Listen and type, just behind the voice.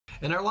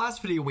In our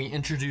last video, we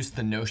introduced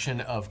the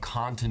notion of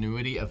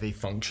continuity of a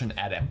function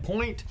at a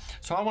point.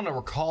 So I want to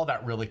recall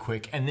that really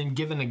quick and then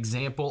give an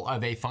example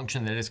of a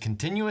function that is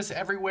continuous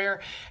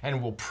everywhere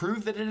and will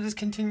prove that it is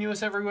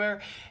continuous everywhere,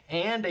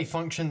 and a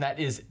function that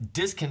is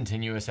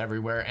discontinuous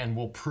everywhere and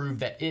will prove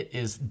that it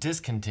is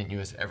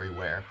discontinuous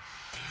everywhere.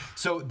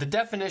 So the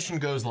definition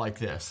goes like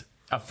this.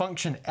 A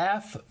function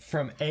f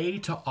from a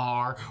to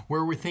r,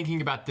 where we're thinking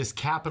about this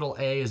capital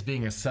A as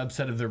being a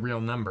subset of the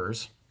real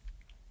numbers,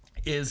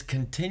 is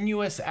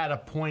continuous at a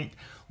point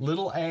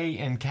little a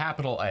and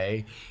capital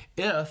A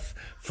if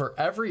for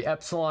every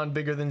epsilon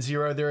bigger than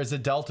 0 there is a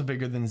delta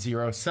bigger than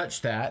 0,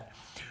 such that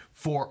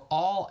for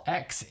all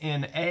x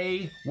in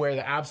A where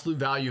the absolute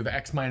value of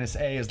x minus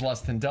a is less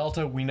than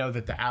delta, we know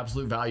that the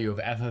absolute value of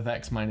f of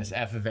x minus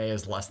f of a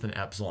is less than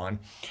epsilon.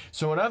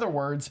 So in other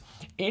words,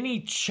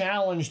 any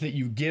challenge that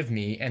you give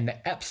me, and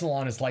the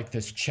epsilon is like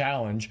this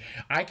challenge,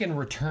 I can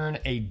return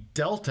a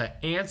delta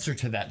answer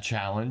to that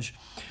challenge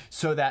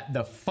so that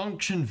the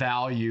function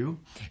value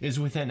is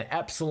within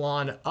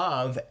epsilon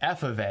of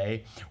f of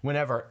a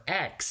whenever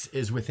x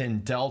is within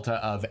delta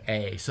of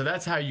a. So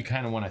that's how you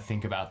kind of want to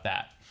think about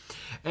that.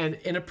 And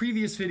in a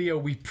previous video,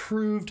 we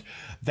proved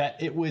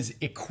that it was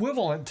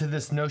equivalent to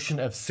this notion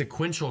of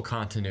sequential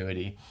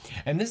continuity.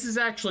 And this is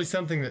actually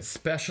something that's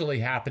specially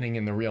happening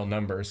in the real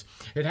numbers.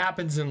 It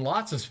happens in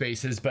lots of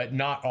spaces, but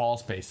not all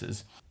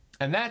spaces.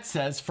 And that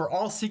says for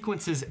all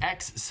sequences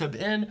x sub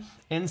n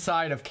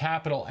inside of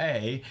capital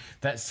A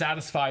that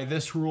satisfy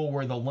this rule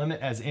where the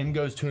limit as n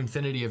goes to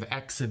infinity of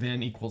x sub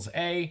n equals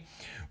a,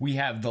 we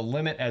have the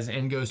limit as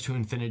n goes to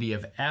infinity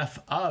of f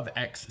of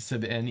x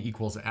sub n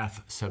equals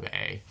f sub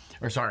a,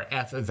 or sorry,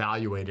 f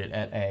evaluated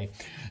at a.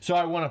 So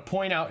I want to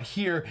point out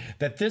here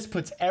that this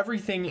puts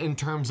everything in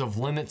terms of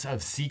limits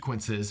of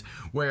sequences,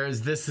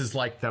 whereas this is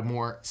like the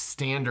more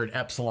standard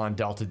epsilon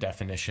delta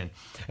definition.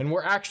 And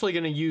we're actually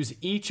going to use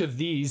each of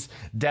these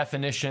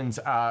definitions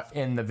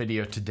in the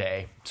video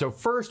today. So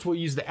first, we'll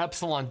use the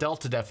epsilon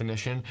delta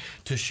definition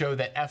to show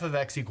that f of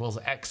x equals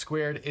x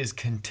squared is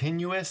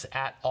continuous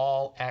at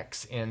all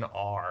x in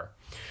R.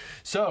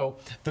 So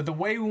the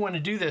way we want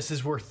to do this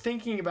is we're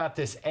thinking about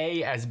this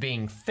a as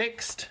being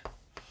fixed,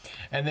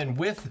 and then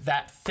with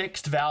that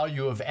fixed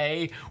value of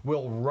a,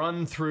 we'll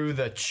run through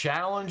the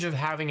challenge of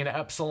having an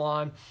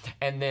epsilon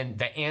and then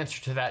the answer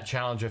to that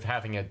challenge of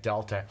having a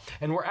delta.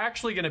 And we're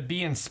actually going to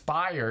be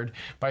inspired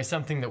by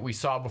something that we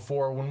saw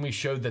before when we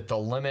showed that the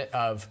limit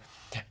of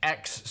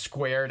x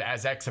squared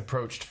as x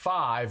approached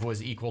 5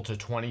 was equal to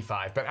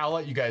 25. But I'll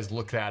let you guys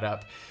look that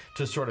up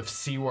to sort of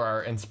see where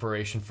our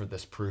inspiration for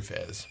this proof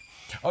is.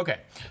 Okay,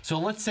 so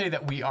let's say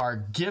that we are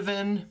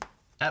given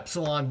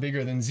epsilon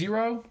bigger than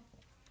 0.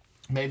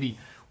 Maybe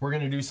we're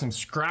going to do some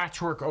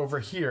scratch work over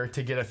here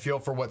to get a feel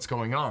for what's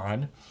going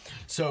on.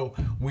 So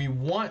we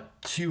want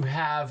to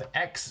have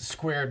x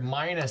squared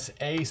minus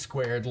a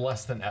squared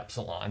less than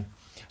epsilon.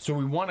 So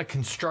we want to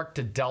construct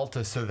a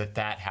delta so that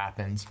that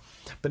happens.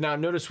 But now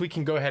notice we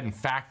can go ahead and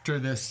factor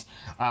this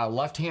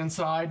left-hand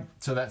side.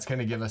 So that's going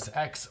to give us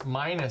x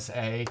minus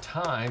a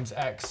times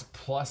x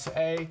plus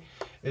a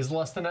is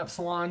less than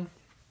epsilon.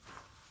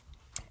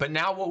 But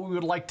now what we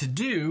would like to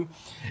do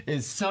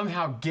is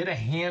somehow get a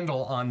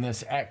handle on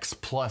this x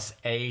plus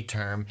a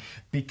term,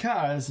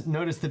 because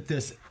notice that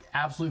this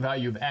absolute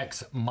value of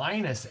x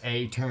minus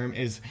a term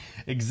is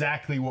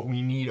exactly what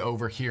we need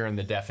over here in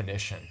the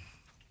definition.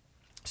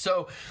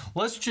 So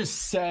let's just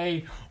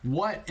say,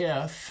 what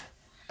if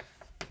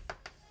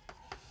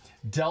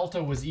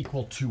delta was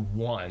equal to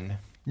 1?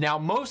 Now,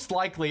 most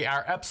likely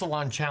our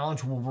epsilon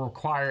challenge will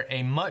require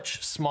a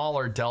much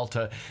smaller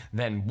delta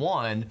than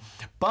 1,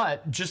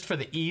 but just for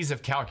the ease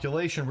of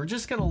calculation, we're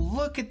just going to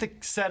look at the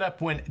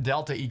setup when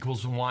delta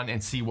equals 1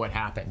 and see what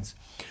happens.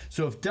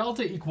 So if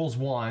delta equals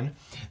 1,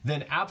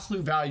 then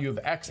absolute value of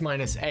x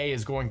minus a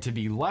is going to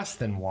be less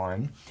than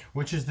 1,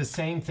 which is the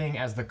same thing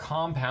as the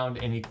compound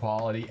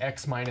inequality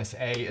x minus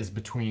a is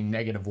between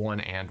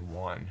 -1 and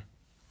 1.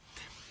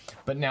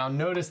 But now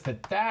notice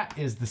that that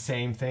is the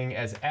same thing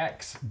as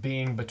x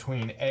being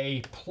between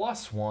a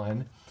plus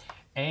 1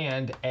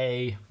 and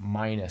a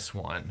minus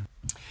 1.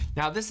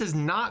 Now this is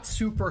not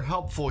super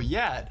helpful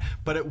yet,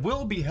 but it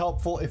will be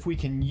helpful if we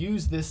can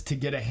use this to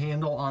get a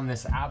handle on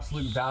this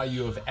absolute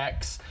value of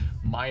x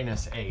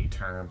minus a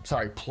term,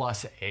 sorry,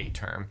 plus a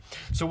term.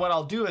 So what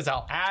I'll do is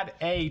I'll add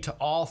a to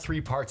all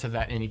three parts of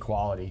that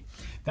inequality.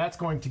 That's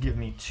going to give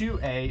me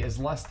 2a is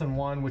less than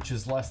 1, which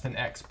is less than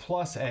x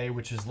plus a,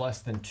 which is less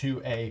than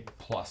 2a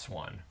plus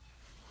 1.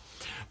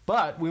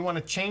 But we want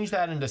to change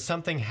that into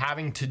something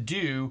having to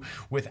do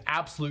with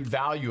absolute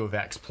value of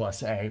x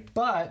plus a.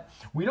 But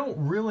we don't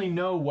really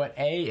know what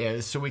a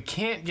is, so we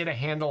can't get a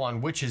handle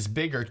on which is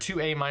bigger,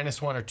 2a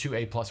minus 1 or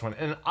 2a plus 1.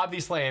 And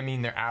obviously I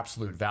mean their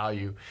absolute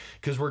value,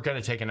 because we're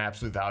going to take an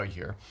absolute value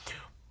here.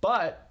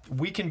 But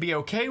we can be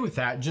okay with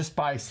that just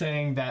by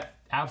saying that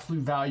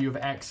absolute value of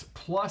x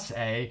plus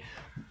a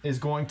is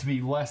going to be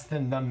less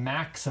than the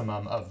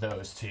maximum of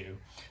those two.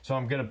 So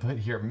I'm going to put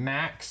here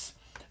max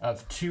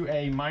of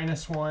 2a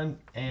minus 1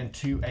 and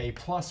 2a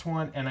plus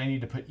 1, and I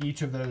need to put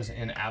each of those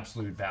in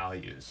absolute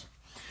values.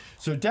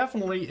 So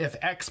definitely if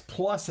x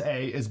plus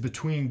a is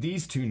between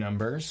these two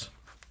numbers,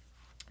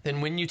 then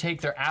when you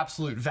take their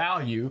absolute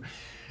value,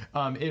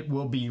 it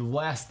will be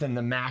less than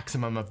the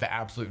maximum of the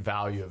absolute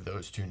value of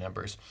those two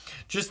numbers.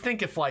 Just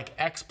think if like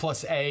x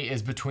plus a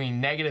is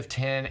between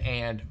 -10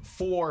 and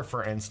 4,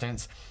 for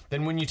instance,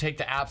 then when you take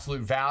the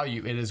absolute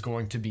value, it is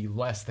going to be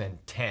less than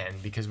 10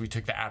 because we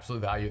took the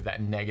absolute value of that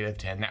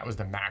 -10. That was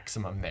the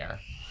maximum there.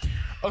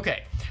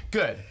 Okay,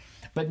 good.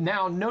 But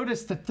now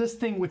notice that this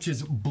thing, which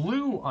is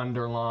blue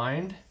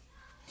underlined,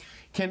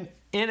 can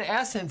in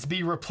essence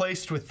be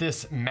replaced with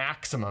this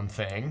maximum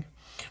thing.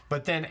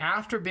 But then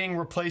after being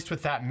replaced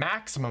with that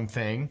maximum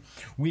thing,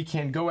 we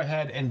can go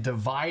ahead and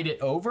divide it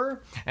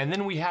over, and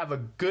then we have a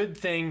good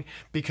thing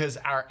because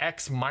our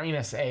x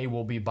minus a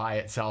will be by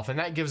itself, and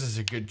that gives us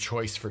a good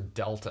choice for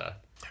delta.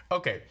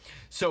 Okay,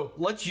 so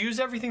let's use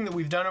everything that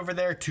we've done over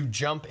there to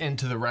jump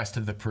into the rest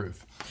of the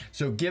proof.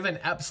 So given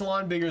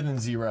epsilon bigger than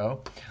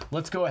 0,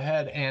 let's go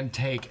ahead and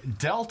take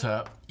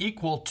delta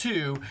equal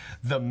to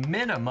the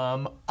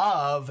minimum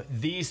of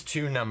these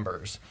two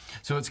numbers.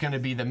 So it's going to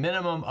be the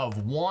minimum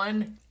of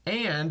 1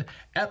 and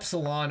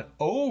epsilon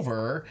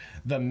over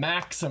the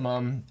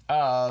maximum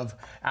of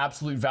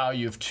absolute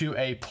value of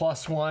 2a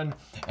plus 1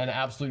 and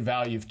absolute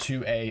value of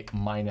 2a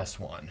minus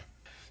 1.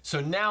 So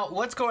now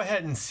let's go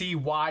ahead and see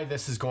why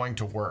this is going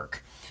to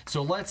work.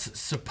 So let's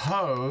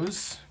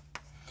suppose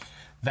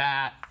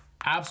that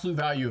absolute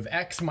value of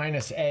x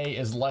minus a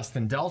is less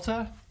than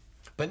delta.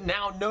 But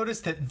now notice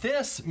that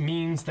this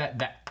means that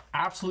the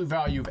absolute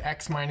value of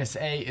x minus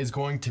a is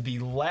going to be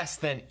less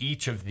than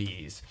each of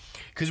these.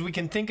 Because we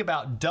can think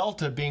about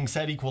delta being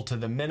set equal to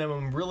the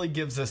minimum really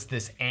gives us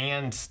this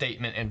and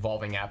statement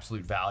involving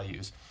absolute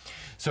values.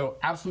 So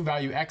absolute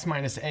value x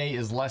minus a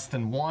is less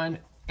than 1,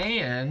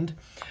 and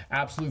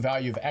absolute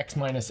value of x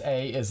minus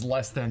a is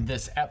less than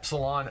this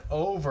epsilon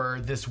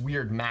over this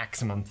weird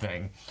maximum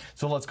thing.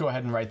 So let's go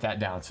ahead and write that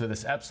down. So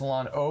this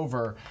epsilon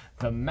over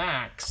the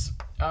max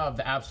of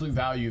the absolute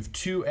value of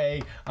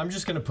 2a, I'm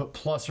just going to put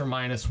plus or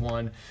minus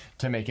 1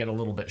 to make it a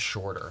little bit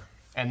shorter.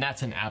 And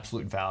that's in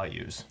absolute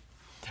values.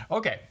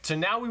 Okay, so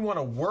now we want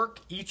to work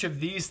each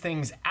of these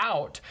things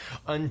out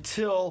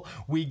until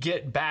we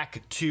get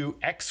back to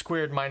x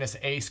squared minus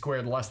a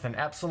squared less than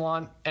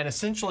epsilon. And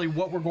essentially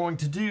what we're going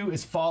to do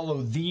is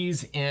follow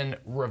these in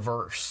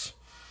reverse.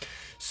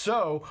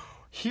 So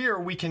here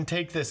we can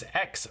take this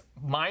x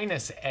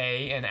minus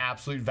a in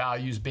absolute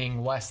values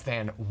being less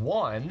than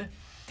 1,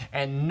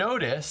 and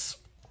notice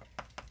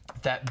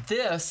that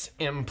this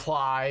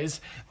implies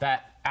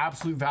that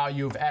absolute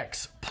value of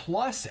x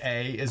plus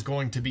a is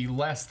going to be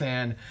less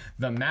than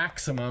the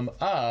maximum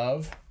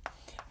of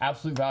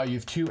absolute value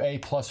of 2a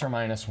plus or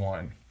minus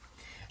 1.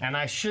 And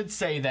I should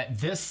say that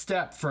this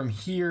step from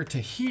here to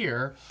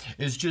here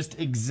is just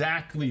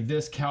exactly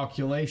this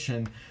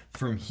calculation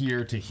from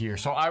here to here.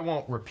 So I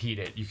won't repeat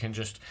it. You can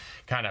just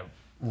kind of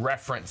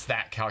reference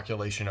that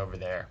calculation over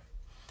there.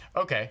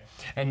 Okay,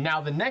 and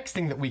now the next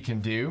thing that we can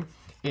do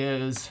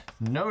is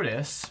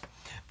notice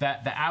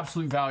that the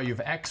absolute value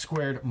of x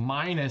squared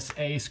minus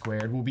a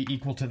squared will be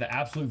equal to the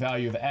absolute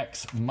value of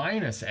x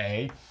minus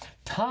a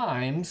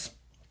times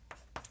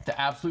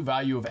the absolute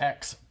value of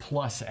x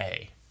plus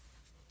a.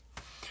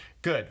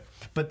 Good,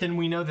 but then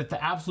we know that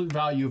the absolute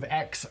value of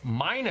x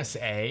minus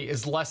a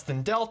is less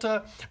than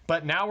delta,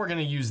 but now we're going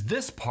to use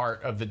this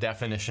part of the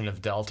definition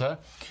of delta.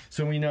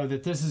 So we know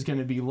that this is going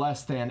to be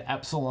less than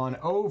epsilon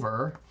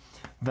over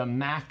the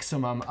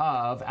maximum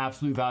of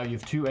absolute value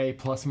of 2a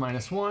plus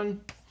minus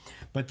 1,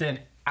 but then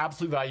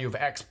absolute value of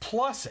x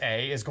plus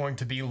a is going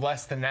to be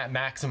less than that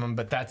maximum,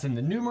 but that's in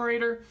the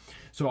numerator.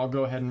 So I'll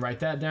go ahead and write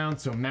that down.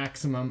 So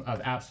maximum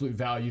of absolute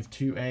value of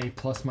 2a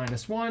plus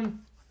minus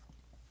 1.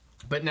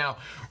 But now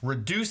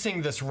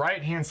reducing this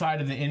right-hand side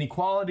of the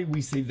inequality,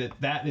 we see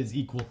that that is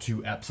equal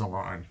to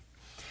epsilon.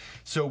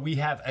 So we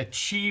have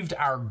achieved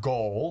our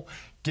goal.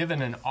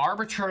 Given an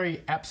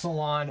arbitrary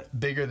epsilon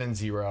bigger than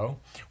 0,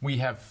 we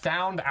have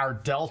found our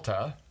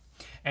delta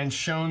and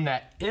shown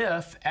that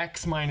if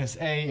x minus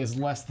a is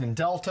less than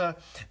delta,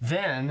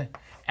 then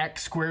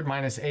x squared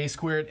minus a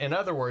squared, in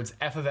other words,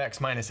 f of x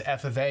minus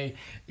f of a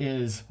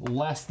is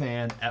less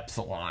than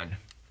epsilon,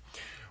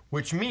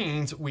 which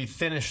means we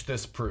finished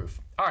this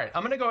proof. All right,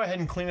 I'm going to go ahead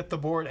and clean up the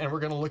board, and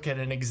we're going to look at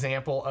an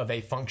example of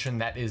a function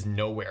that is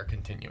nowhere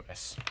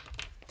continuous.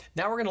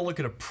 Now we're going to look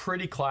at a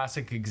pretty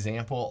classic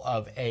example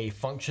of a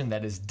function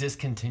that is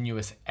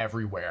discontinuous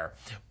everywhere,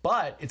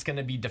 but it's going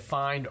to be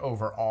defined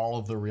over all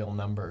of the real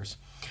numbers.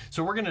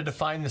 So we're going to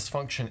define this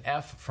function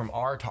f from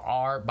r to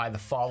r by the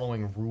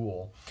following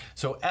rule.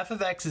 So f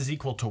of x is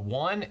equal to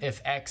 1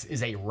 if x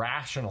is a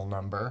rational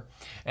number,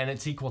 and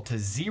it's equal to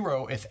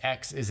 0 if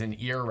x is an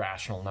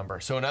irrational number.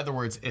 So in other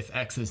words, if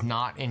x is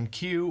not in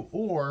q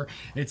or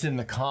it's in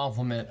the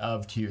complement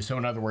of q. So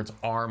in other words,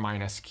 r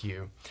minus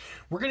q.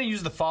 We're going to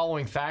use the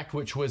following fact,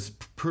 which was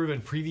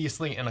proven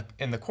previously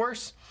in the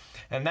course,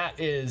 and that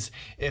is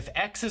if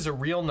x is a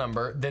real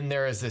number, then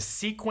there is a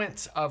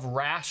sequence of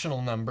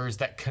rational numbers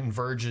that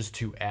converges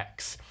to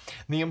x.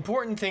 The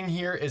important thing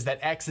here is that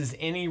x is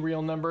any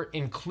real number,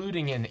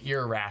 including an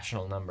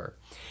irrational number.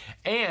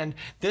 And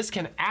this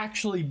can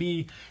actually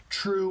be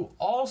true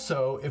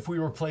also if we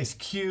replace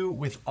q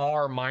with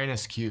r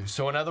minus q.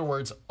 So in other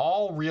words,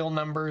 all real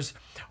numbers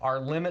are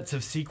limits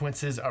of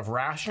sequences of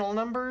rational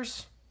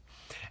numbers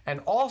and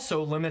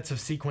also limits of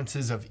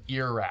sequences of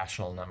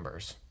irrational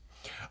numbers.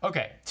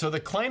 Okay, so the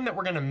claim that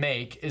we're going to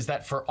make is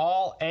that for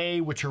all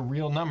a, which are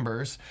real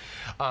numbers,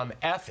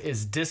 f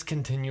is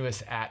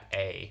discontinuous at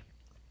a.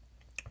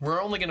 We're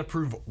only going to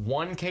prove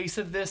one case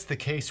of this, the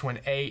case when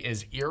a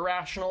is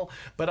irrational,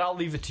 but I'll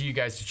leave it to you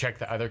guys to check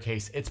the other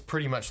case. It's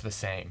pretty much the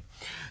same.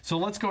 So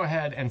let's go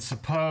ahead and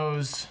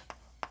suppose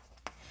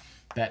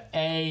that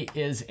a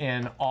is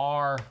in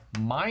r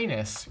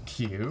minus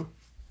q.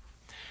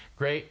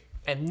 Great.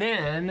 And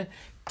then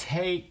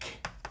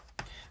take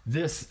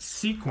this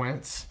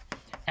sequence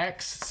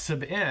x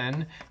sub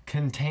n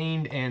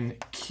contained in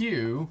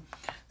q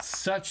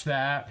such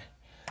that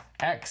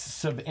x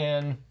sub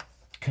n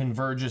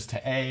converges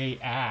to a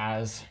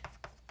as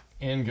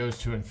n goes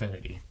to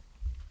infinity.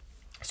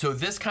 So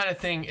this kind of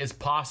thing is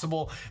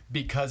possible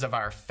because of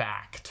our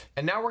fact.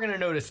 And now we're going to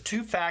notice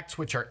two facts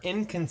which are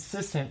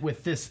inconsistent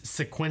with this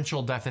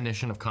sequential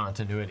definition of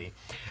continuity.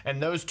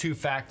 And those two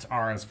facts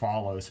are as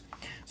follows.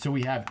 So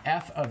we have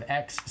f of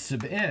x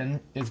sub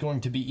n is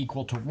going to be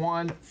equal to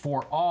 1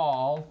 for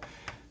all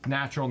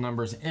natural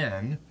numbers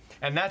n.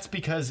 And that's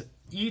because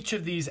each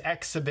of these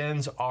x sub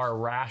n's are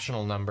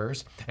rational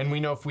numbers. And we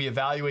know if we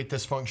evaluate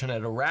this function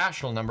at a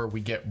rational number,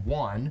 we get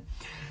 1.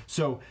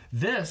 So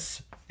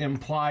this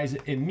implies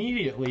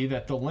immediately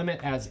that the limit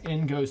as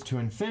n goes to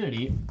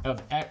infinity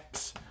of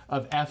f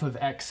of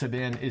x sub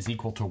n is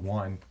equal to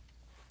 1,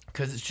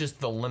 because it's just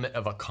the limit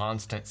of a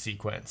constant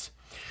sequence.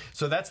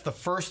 So that's the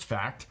first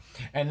fact.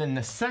 And then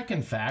the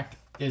second fact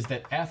is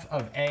that f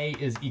of a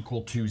is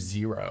equal to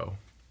 0.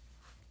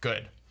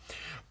 Good.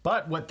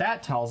 But what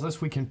that tells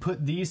us, we can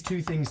put these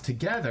two things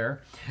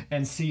together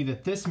and see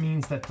that this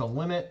means that the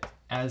limit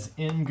as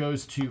n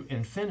goes to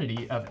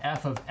infinity of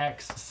f of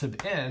x sub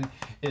n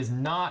is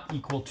not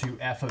equal to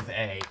f of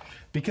a,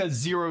 because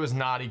 0 is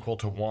not equal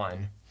to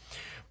 1.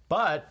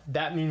 But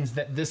that means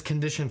that this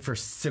condition for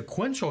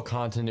sequential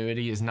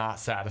continuity is not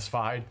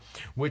satisfied,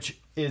 which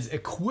is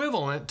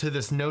equivalent to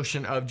this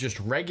notion of just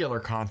regular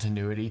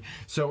continuity.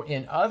 So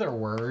in other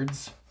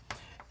words,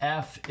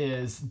 f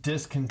is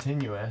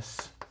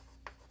discontinuous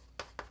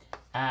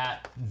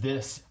at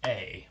this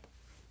a.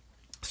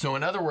 So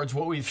in other words,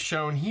 what we've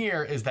shown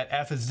here is that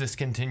f is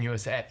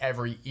discontinuous at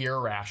every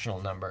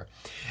irrational number.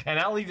 And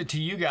I'll leave it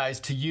to you guys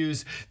to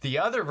use the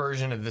other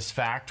version of this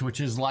fact, which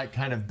is like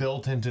kind of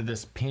built into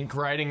this pink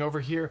writing over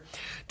here,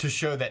 to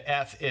show that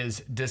f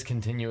is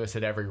discontinuous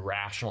at every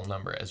rational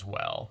number as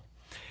well.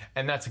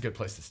 And that's a good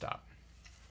place to stop.